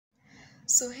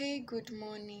So hey, good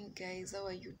morning guys, how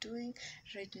are you doing?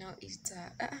 Right now it's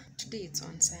today it's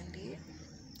on Sunday.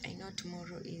 I know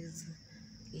tomorrow is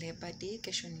Labor Day,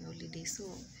 kesho ni holiday, so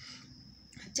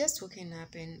I've just woken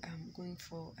up and I'm going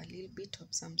for a little bit of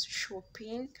some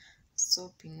shopping.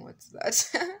 What's that?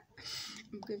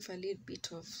 I'm going for a little bit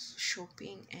of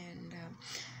shopping, and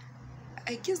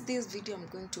I guess this video I'm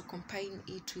going to combine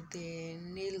it with the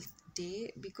nails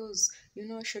day, because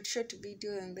short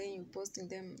video and then you posting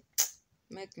them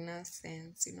make no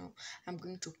sense. I'm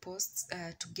going to post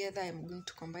together. I'm going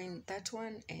to combine that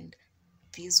one and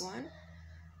this one.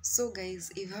 So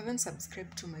guys, if you haven't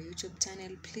subscribed to my YouTube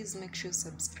channel, please make sure you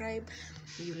subscribe,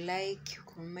 you like, you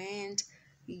comment,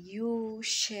 you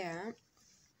share,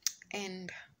 and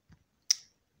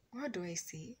what do I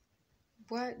say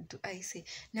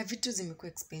na vitu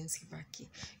zimekuwa expensive aki.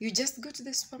 You just go to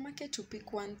the supermarket to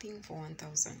pick one thing for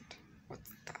 1,000.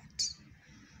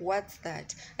 What's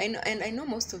that? I know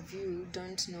most of you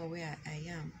don't know where I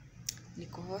am.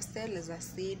 Niko hostel, as I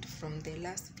said from the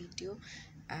last video.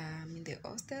 In the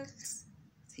hostels,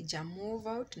 sija move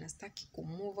out, nastaki ku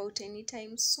move out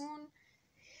anytime soon.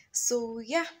 So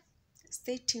yeah,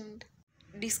 stay tuned.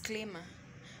 Disclaimer,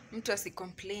 mtu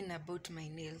asicomplain about my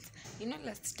nails.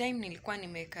 Last time nilikuwa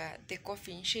nimeka the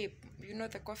coffin shape.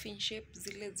 The coffin shape,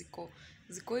 zile ziko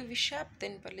hivi sharp,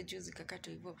 then pale juu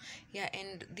zikakatwa hivyo. Yeah,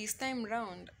 and this time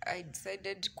round I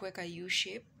decided kuweka U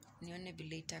shape, nione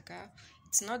vile itakaa.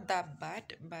 It's not that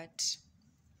bad, but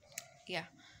yeah.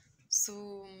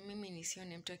 So mimi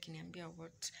nisione mtu akiniambia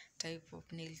what type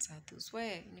of nails are those.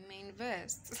 Where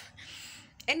nimeinvest.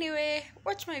 Anyway,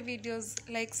 watch my videos,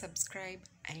 like, subscribe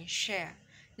and share.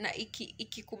 Na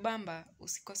ikikubamba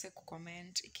usikose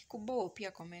kucomment. Ikikubo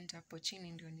pia comment hapo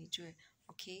chini ndio nijue.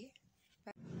 Okay?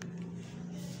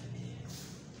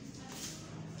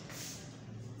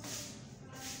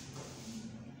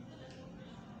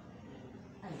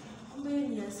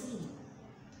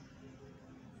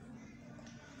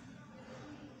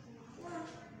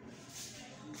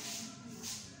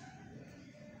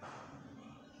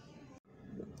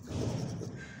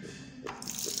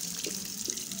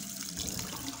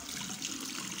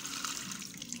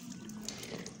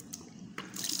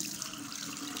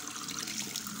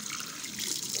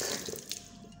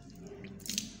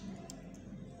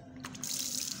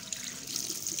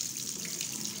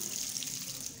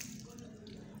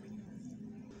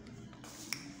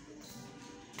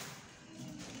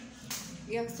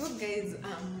 Yeah, so guys,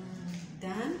 I'm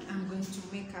done. I'm going to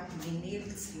make up my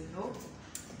nails,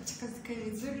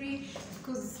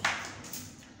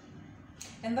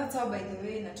 and that's how, by the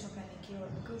way, natoka nikiwa,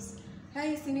 because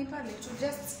hi sinipale to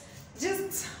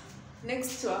just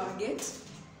next to our gate.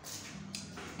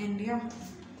 And yeah,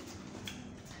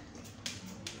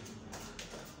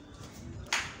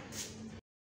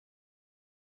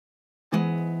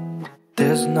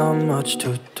 there's not much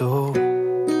to do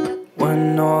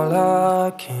when all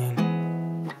I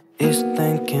can is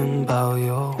thinking about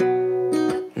you.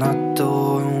 Not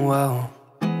doing well,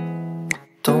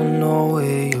 don't know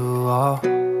where you are,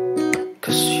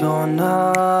 'cause you're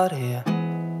not here.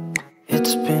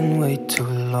 It's been way too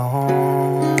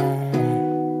long.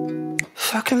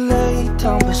 If I could lay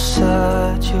down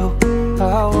beside you,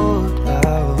 I would.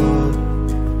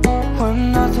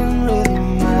 When nothing really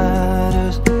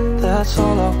matters, that's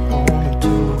all I wanna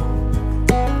do.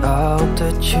 I hope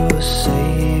that you are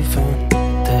safe and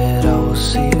that I will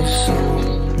see you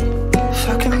soon. If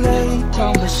I can lay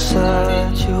down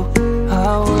beside you,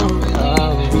 I would.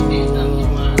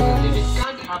 It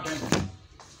can't happen.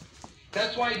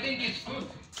 That's why I think it's good.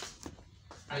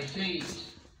 I say it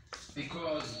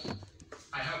because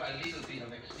I have a little bit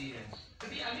of experience to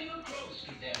be a little close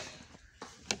to death.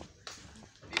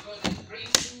 Because it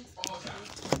brings order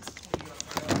to your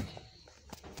priorities.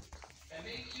 It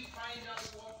makes you find out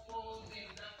what falls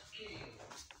in that scale.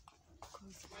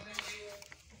 Whether you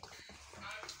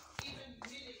are even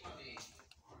minimally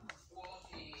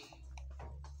worthy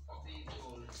of being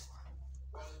told,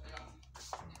 welcome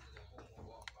into the home of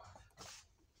our Father.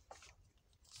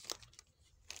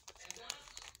 And that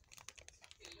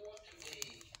is what today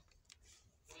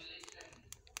we listen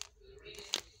to the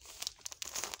readings,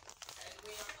 and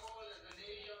we are called as a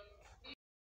nation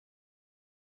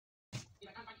in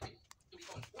a confined space to be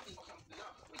called working for some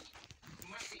love which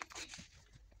might be great.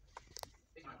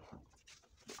 Big man,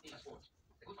 in a sport,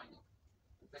 a good fight.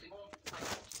 That involved fight,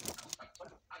 a good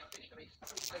fight. I have finished the race.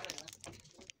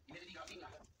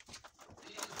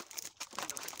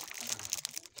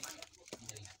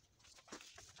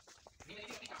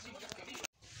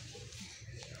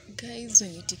 guys,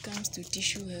 when it comes to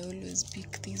tissue, I always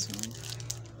pick this one.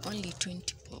 Only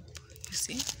 20 pop, you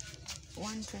see.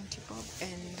 120 bob,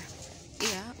 and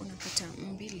here unapata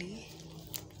mbili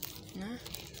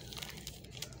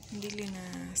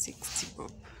na 60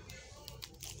 bob.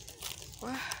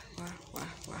 Wah.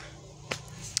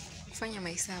 Fanya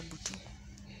mahesabu tu,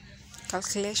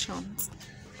 calculations.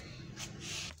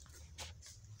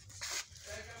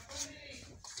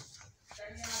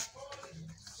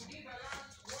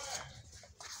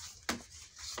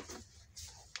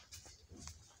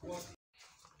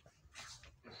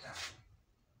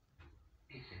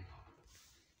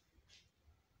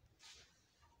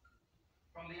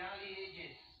 From the early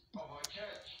ages of our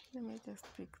church, Let me just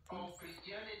pick of this.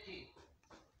 Christianity,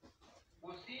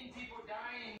 we've seen people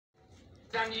dying.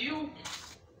 Than you,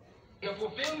 your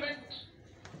fulfillment,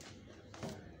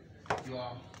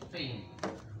 your pain.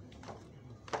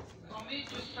 Commit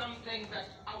to something that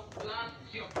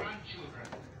outlasts your grandchildren,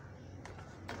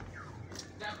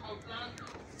 that outlasts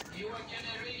your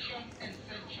generation and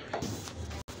century.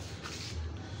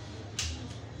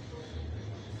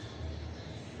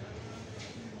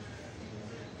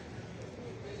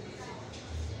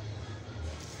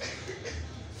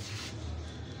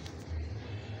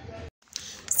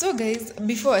 So guys,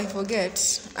 before I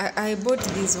forget, I bought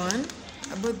this one.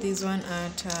 I bought this one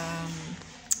at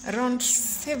around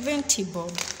 70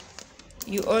 bob.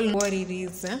 You all know what it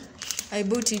is. I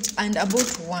bought it, and I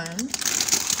bought one.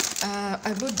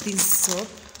 I bought this soap.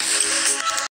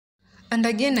 And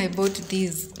again, I bought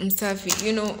this Msafi.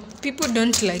 You know, people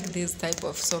don't like this type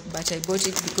of soap, but I bought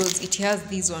it because it has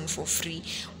this one for free.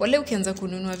 Wale ukianza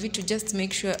kununua vitu, just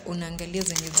make sure unaangalia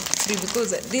zenye ziko free,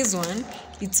 because this one,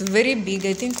 it's very big.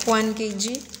 I think 1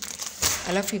 kg.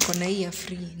 Alafu iko na hii ya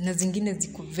free. Na zingine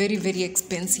ziko very, very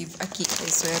expensive. Aki, I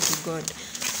swear to God.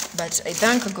 But I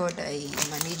thank God I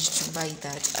managed to buy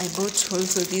that. I bought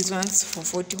also these ones for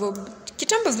 40 bob.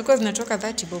 Kitambo zilikuwa zinatoka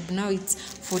 30 bob. Now it's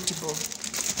 40 bob.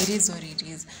 It is what it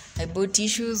is. I bought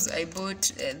tissues. I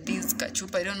bought this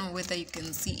ketchup. I don't know whether you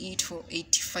can see it, for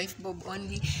 85 bob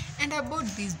only. And I bought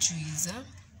this juice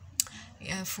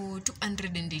for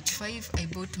 285. I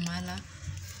bought Mala.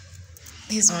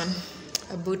 This one.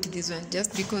 I bought this one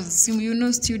just because, you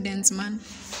know, students, man.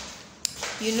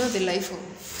 You know the life of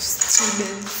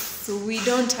students. So we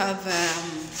don't have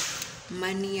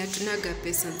money. Hatunaga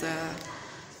pesa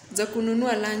za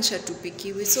kununua lunch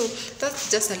hatupikiwi. So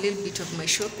that's just a little bit of my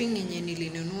shopping yenye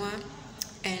nilinunua.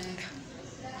 And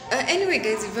anyway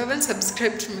guys, if you haven't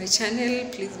subscribed to my channel,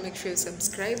 please make sure you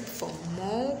subscribe for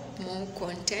more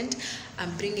content.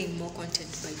 I'm bringing more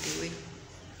content, by the way.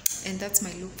 And that's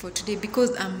my look for today,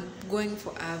 because I'm going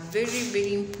for a very,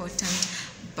 very important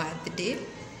birthday.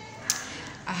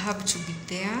 I have to be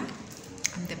there.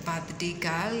 I'm the birthday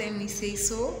girl, let me say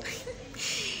so.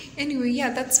 Anyway, yeah,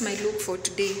 that's my look for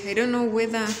today. I don't know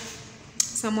whether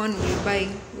someone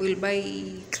will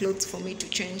buy clothes for me to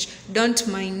change. Don't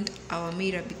mind our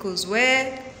mirror, because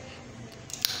we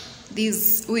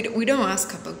don't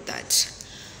ask about that.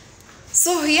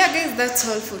 So yeah guys, that's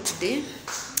all for today.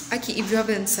 Aki, if you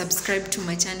haven't subscribed to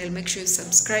my channel, make sure you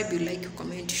subscribe, you like, you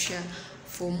comment, you share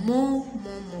for more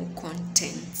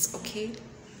contents, okay?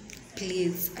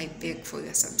 Please, I beg for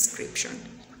your subscription.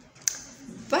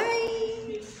 Bye.